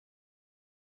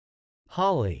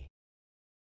Holly.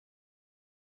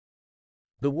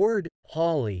 The word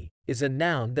holly is a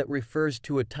noun that refers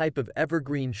to a type of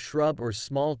evergreen shrub or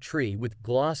small tree with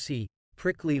glossy,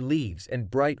 prickly leaves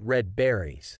and bright red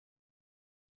berries.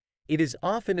 It is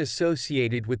often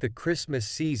associated with the Christmas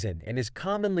season and is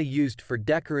commonly used for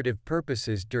decorative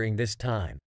purposes during this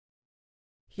time.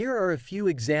 Here are a few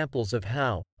examples of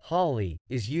how holly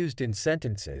is used in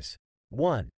sentences.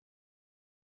 1.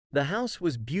 The house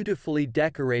was beautifully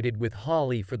decorated with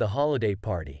holly for the holiday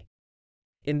party.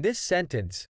 In this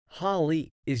sentence, holly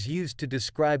is used to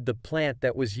describe the plant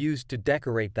that was used to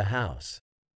decorate the house.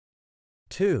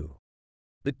 2.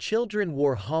 The children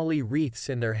wore holly wreaths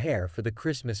in their hair for the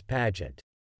Christmas pageant.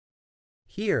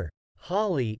 Here,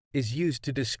 holly is used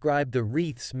to describe the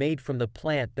wreaths made from the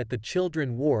plant that the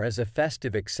children wore as a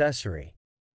festive accessory.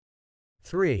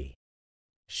 3.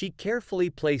 She carefully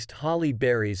placed holly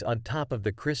berries on top of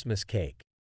the Christmas cake.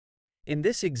 In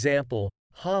this example,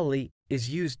 holly is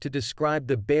used to describe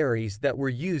the berries that were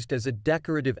used as a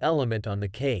decorative element on the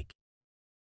cake.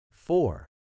 4.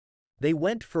 They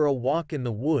went for a walk in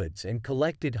the woods and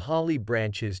collected holly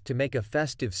branches to make a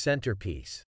festive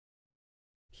centerpiece.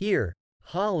 Here,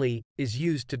 holly is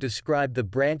used to describe the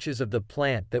branches of the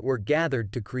plant that were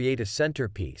gathered to create a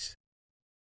centerpiece.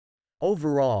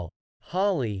 Overall,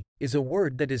 holly is a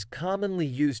word that is commonly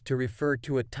used to refer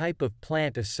to a type of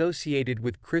plant associated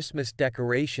with Christmas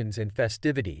decorations and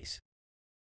festivities.